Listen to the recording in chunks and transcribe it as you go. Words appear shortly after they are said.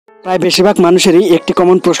প্রায় বেশিরভাগ মানুষেরই একটি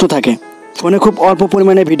কমন প্রশ্ন থাকে, ফোনে খুব অল্প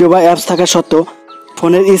পরিমাণে ভিডিও বা অ্যাপস থাকা সত্ত্বেও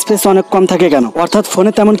ফোনের স্পেস অনেক কম থাকে কেন? অর্থাৎ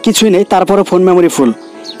ফোনে তেমন কিছুই নেই, তারপরে ফোন মেমোরি ফুল।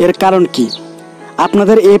 এর কারণ কি?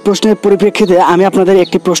 আপনাদের এই প্রশ্নের পরিপ্রেক্ষিতে আমি আপনাদের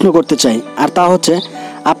একটি প্রশ্ন করতে চাই, আর তা হচ্ছে,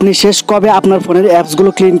 আপনি শেষ কবে আপনার ফোনের অ্যাপসগুলো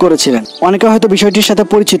ক্লিন করেছিলেন? অনেকে হয়তো বিষয়টির সাথে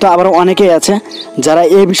পরিচিত, আবার অনেকেই আছে যারা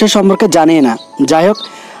এই বিষয় সম্পর্কে জানেই না। যাই হোক,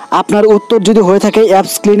 আপনার উত্তর যদি হয়ে থাকে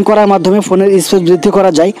অ্যাপস ক্লিন করার মাধ্যমে ফোনের স্পেস বৃদ্ধি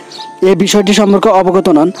করা যায়, এই বিষয়টি সম্পর্কে অবগত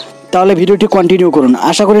নন, তাহলে ভিডিওটি কন্টিনিউ করুন।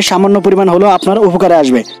 আশা করি সামান্য পরিমাণ হলেও আপনার উপকারে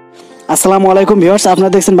আসবে। আসসালামু আলাইকুম ভিউয়ার্স,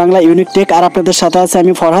 আপনারা দেখছেন বাংলা ইউনিক টেক, আর আপনাদের সাথে আছে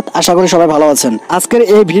আমি ফরহাদ। আশা করি সবাই ভালো আছেন। আজকের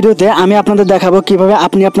এই ভিডিওতে আমি আপনাদের দেখাবো কিভাবে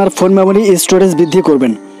আপনি আপনার ফোন মেমোরি স্টোরেজ বৃদ্ধি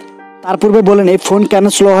করবেন। তার পূর্বে বলে নেই, ফোন কেন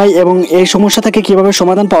স্লো হয় এবং এই সমস্যা থেকে কিভাবে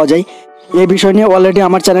সমাধান পাওয়া যায়, এই বিষয় নিয়ে অলরেডি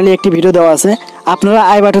আমার চ্যানেলে একটি ভিডিও দেওয়া আছে। আপনারা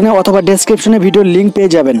আই বাটনে অথবা ডেসক্রিপশনে ভিডিওর লিঙ্ক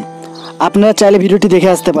পেয়ে যাবেন, আপনারা চাইলে ভিডিওটি দেখে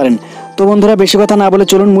আসতে পারেন। তো বন্ধুরা, বেশি কথা না বলে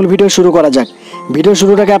চলুন মূল ভিডিও শুরু করা যাক। ভিডিও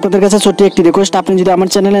শুরুর আগে আপনাদের কাছে ছোট্ট একটি রিকোয়েস্ট, আপনি যদি আমার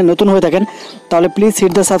চ্যানেলে নতুন হয়ে থাকেন তাহলে please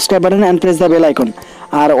hit the subscribe button and press the bell icon.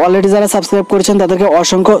 R already যারা সাবস্ক্রাইব করেছেন তাদেরকে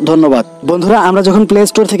অসংখ্য ধন্যবাদ। বন্ধুরা, আমরা যখন প্লে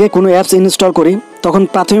স্টোর থেকে কোনো অ্যাপস ইনস্টল করি তখন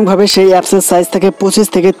প্রাথমিকভাবে সেই অ্যাপসের সাইজ থাকে 25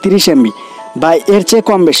 থেকে 30 MB বা এর চেয়ে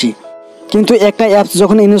কম বেশি। কিন্তু একটা অ্যাপস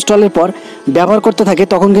যখন ইনস্টলের পর ব্যবহার করতে থাকে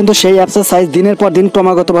তখন কিন্তু সেই অ্যাপসের সাইজ দিনের পর দিন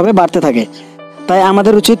ক্রমাগতভাবে বাড়তে থাকে। তাই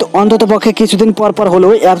আমাদের উচিত অন্তত পক্ষে কিছুদিন পর পর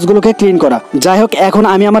হলেও অ্যাপসগুলোকে ক্লিন করা। যাই হোক, এখন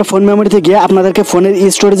আমি আমার ফোন মেমোরিতে গিয়ে আপনাদেরকে ফোনের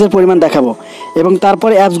স্টোরেজের পরিমাণ দেখাবো এবং তারপর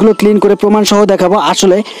অ্যাপসগুলো ক্লিন করে প্রমাণ সহ দেখাবো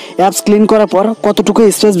আসলে অ্যাপস ক্লিন করার পর কতটুকু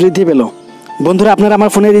স্পেস বৃদ্ধি পেল। বন্ধুরা, আপনারা আমার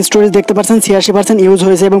ফোনের স্টোরেজ দেখতে পাচ্ছেন 86% ইউজ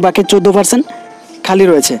হয়েছে এবং বাকি 14% খালি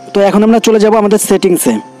রয়েছে। তো এখন আমরা চলে যাব আমাদের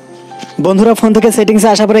সেটিংসে। বন্ধুরা, ফোন থেকে সেটিংসে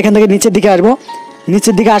আসার পরে এখান থেকে নিচের দিকে আসবো।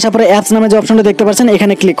 নিচের দিকে আসার পরে অ্যাপস নামে যে অপশনটা দেখতে পাচ্ছেন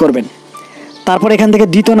এখানে ক্লিক করবেন। তারপর এখান থেকে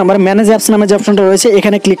দ্বিতীয় নাম্বার ম্যানেজ অ্যাপস নামে যে অপশনটা রয়েছে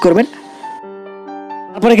এখানে ক্লিক করবেন।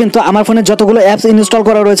 তারপরে কিন্তু আমার ফোনে যতগুলো অ্যাপস ইনস্টল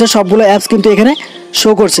করা রয়েছে সবগুলো অ্যাপস কিন্তু এখানে শো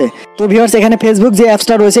করছে। তো ভিউয়ার্স, এখানে ফেসবুক যে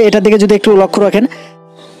অ্যাপসটা রয়েছে এটার দিকে যদি একটু লক্ষ্য রাখেন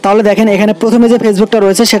তাহলে দেখেন এখানে প্রথমে যে ফেসবুকটা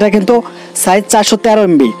রয়েছে সেটা কিন্তু সাইজ 413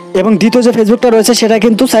 MB এবং দ্বিতীয় যে ফেসবুকটা রয়েছে সেটা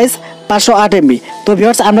কিন্তু সাইজ 508 MB। তো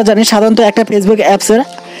ভিউয়ার্স, আমরা জানি সাধারণত একটা ফেসবুক অ্যাপসের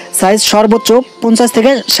সাইজ সর্বোচ্চ 50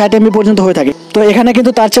 থেকে 60 MB পর্যন্ত হয়ে থাকে। তো এখানে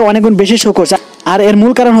কিন্তু তার চেয়ে অনেক গুণ বেশি শো করছে, আর এর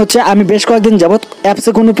মূল কারণ হচ্ছে আমি বেশ কয়েকদিন যাবত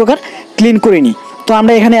অ্যাপসে কোনো প্রকার ক্লিন করিনি। তো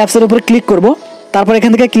আমরা এখানে অ্যাপসের উপর ক্লিক করব। তারপর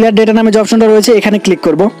এখান থেকে ক্লিয়ার ডেটা নামে যে অপশনটা রয়েছে এখানে ক্লিক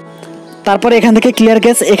করব। তারপরে এখান থেকে ক্লিয়ার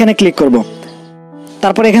কেস এখানে ক্লিক করব।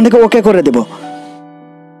 তারপর এখান থেকে ওকে করে দেব।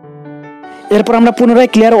 এরপর আমরা পুনরায়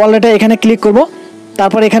ক্লিয়ার অল ডেটা এখানে ক্লিক করব।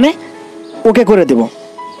 তারপর এখানে ওকে করে দেব।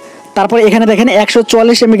 তারপর এখানে দেখেন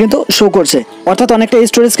 144 MB কিন্তু শো করছে, অর্থাৎ অনেকটা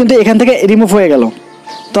স্টোরেজ কিন্তু এখান থেকে রিমুভ হয়ে গেল।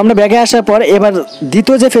 তো আমরা ব্যাগে আসার পর এবার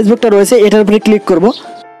দ্বিতীয় যে ফেসবুকটা রয়েছে এটার উপরে ক্লিক করব।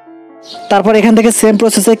 তারপর এখান থেকে সেম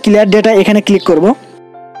প্রসেসে ক্লিয়ার ডেটা এখানে ক্লিক করব।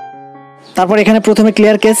 তারপর এখানে প্রথমে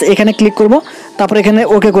ক্লিয়ার কেস এখানে ক্লিক করব। তারপর এখানে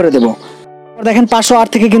ওকে করে দেব। দেখেন 508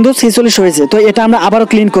 থেকে কিন্তু 46 হয়েছে। তো এটা আমরা আবারও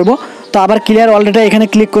ক্লিন করব। তো আবার ক্লিয়ার অল ডেটা এখানে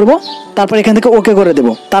ক্লিক করব। তারপর এখান থেকে ওকে করে দেব।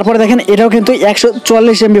 তারপরে দেখেন এটাও কিন্তু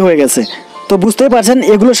 144 MB হয়ে গেছে। তো বুঝতেই পারছেন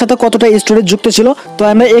এগুলোর সাথে কতটা স্টোরেজ যুক্ত ছিল। তো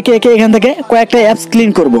আমরা একে একে এখান থেকে কয়েকটা অ্যাপস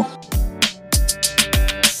ক্লিন করব।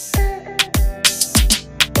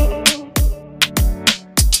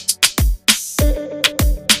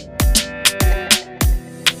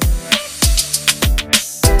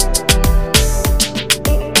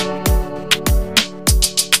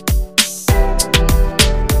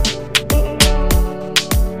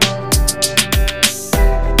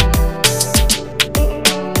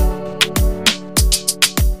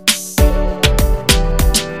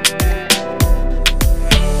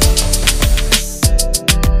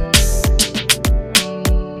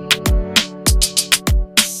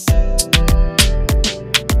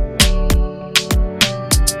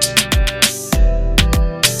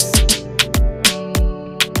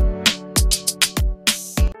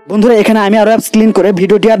 বন্ধুরা, এখানে আমি আরও অ্যাপস ক্লিন করে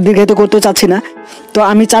ভিডিওটি আর দীর্ঘায়িত করতে চাচ্ছি না। তো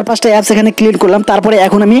আমি 4-5টা অ্যাপস এখানে ক্লিন করলাম। তারপরে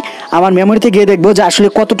এখন আমি আমার মেমোরিতে গিয়ে দেখবো যে আসলে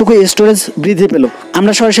কতটুকু স্টোরেজ বৃদ্ধি পেল।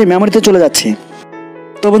 আমরা সরাসরি মেমোরিতে চলে যাচ্ছি।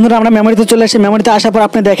 তো বন্ধুরা, আমরা মেমোরিতে চলে আসি। মেমোরিতে আসার পর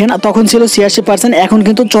আপনি দেখেন তখন ছিল 86%, এখন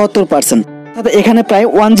কিন্তু 74%। অর্থাৎ এখানে প্রায়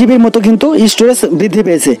 1 GB মতো কিন্তু স্টোরেজ বৃদ্ধি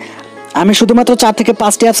পেয়েছে। আমি শুধুমাত্র 4 থেকে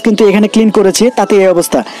 5টি অ্যাপস কিন্তু এখানে ক্লিন করেছি, তাতে এই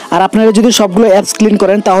অবস্থা। আর আপনারা যদি সবগুলো অ্যাপস ক্লিন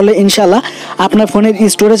করেন তাহলে ইনশাল্লাহ আপনার ফোনের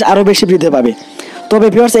স্টোরেজ আরও বেশি বৃদ্ধি পাবে। তবে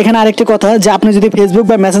ভিউয়ার্স, এখানে আরেকটি কথা, যে আপনি যদি ফেসবুক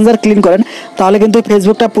বা মেসেঞ্জার ক্লিন করেন তাহলে কিন্তু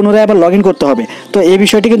ফেসবুকটা পুনরায় আবার লগ ইন করতে হবে। তো এই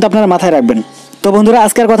বিষয়টি কিন্তু আপনারা মাথায় রাখবেন। তো বন্ধুরা,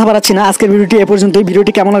 আজকে আর কথা বাড়াচ্ছি না, আজকের ভিডিওটি এ পর্যন্তই।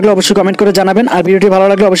 ভিডিওটি কেমন লাগলো অবশ্যই কমেন্ট করে জানাবেন, আর ভিডিওটি ভালো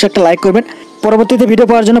লাগলে অবশ্যই একটা লাইক করবেন। পরবর্তীতে ভিডিও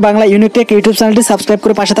পাওয়ার জন্য বাংলা ইউনিক টেক ইউটিউব চ্যানেলটি সাবস্ক্রাইব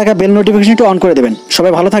করে পাশে থাকা বেল নোটিফিকেশনটি অন করে দেবেন।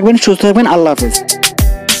 সবাই ভালো থাকবেন, সুস্থ থাকবেন, আল্লাহ হাফেজ।